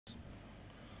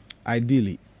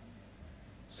ideally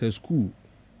say school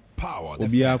Power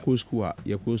obia ko school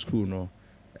ya ko school no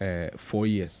 4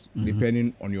 years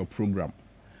depending on your program.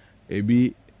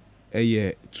 Ebi a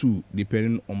year 2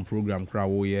 depending on program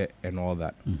crowd and all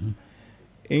that.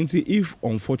 And if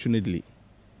unfortunately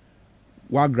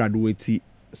we graduate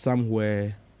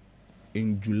somewhere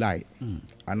in July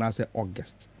and I say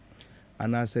August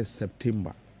and I say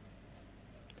September,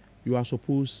 you are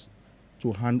supposed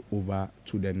to hand over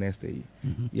to the next day.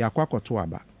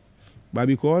 But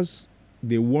because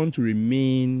they want to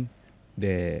remain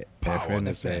the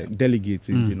delegates,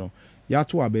 you know,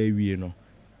 you know,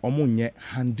 omonye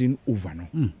handing over no.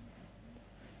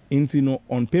 Inti no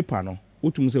on paper no,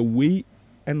 utum say we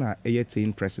ena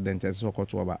Tein president as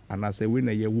Sokotoaba, and I say we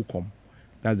na ye wukom.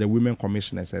 That's the women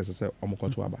commissioners as I say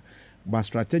omokotoaba. But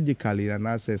strategically and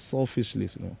I say selfishly,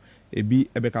 you know, ebi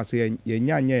ebeka say ye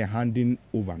nya handing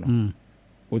over no.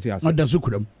 Oti ase.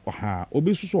 Odasukuram. Aha,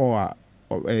 obi suso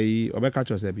obeka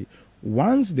cho say bi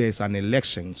once there's an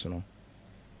election, you know,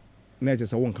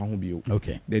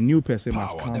 okay, the new person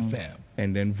must come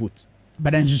and then vote.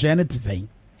 But then Jana to say,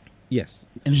 yes,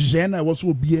 and Jana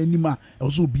also be anima,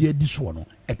 also be a this one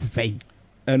at the same.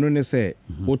 And when they say,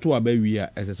 what to obey we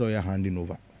are as I saw you handing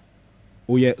over,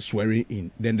 oh yeah, swearing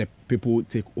in, then the people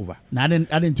take over. Now I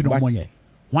didn't know one yet.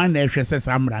 One day says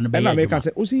I'm running. And I make us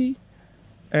say, oh see,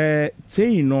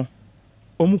 Tein no,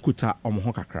 omukuta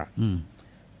omuhokakra.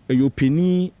 You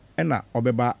penny and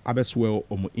obeba abeswell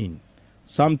omu in.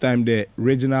 Sometimes the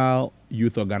regional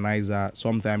youth organizer,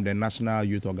 sometimes the national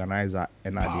youth organizer,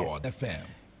 and idea.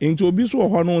 Into Obiso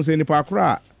Hono say ni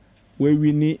pakra where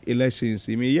we need elections.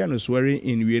 Me no swearing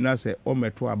in we na say o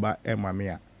meto aba e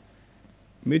mamea.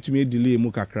 Make me delay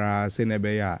mukakra say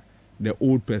nebeya the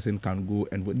old person can go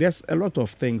and vote. There's a lot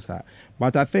of things,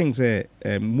 but I think say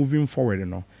moving forward, you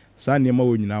know, sa niema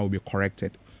we nyina will be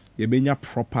corrected. You benya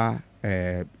proper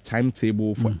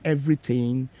timetable for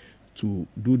everything to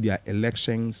do their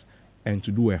elections and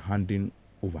to do a handing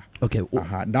over. Okay.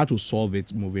 That will solve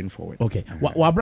it moving forward. Okay.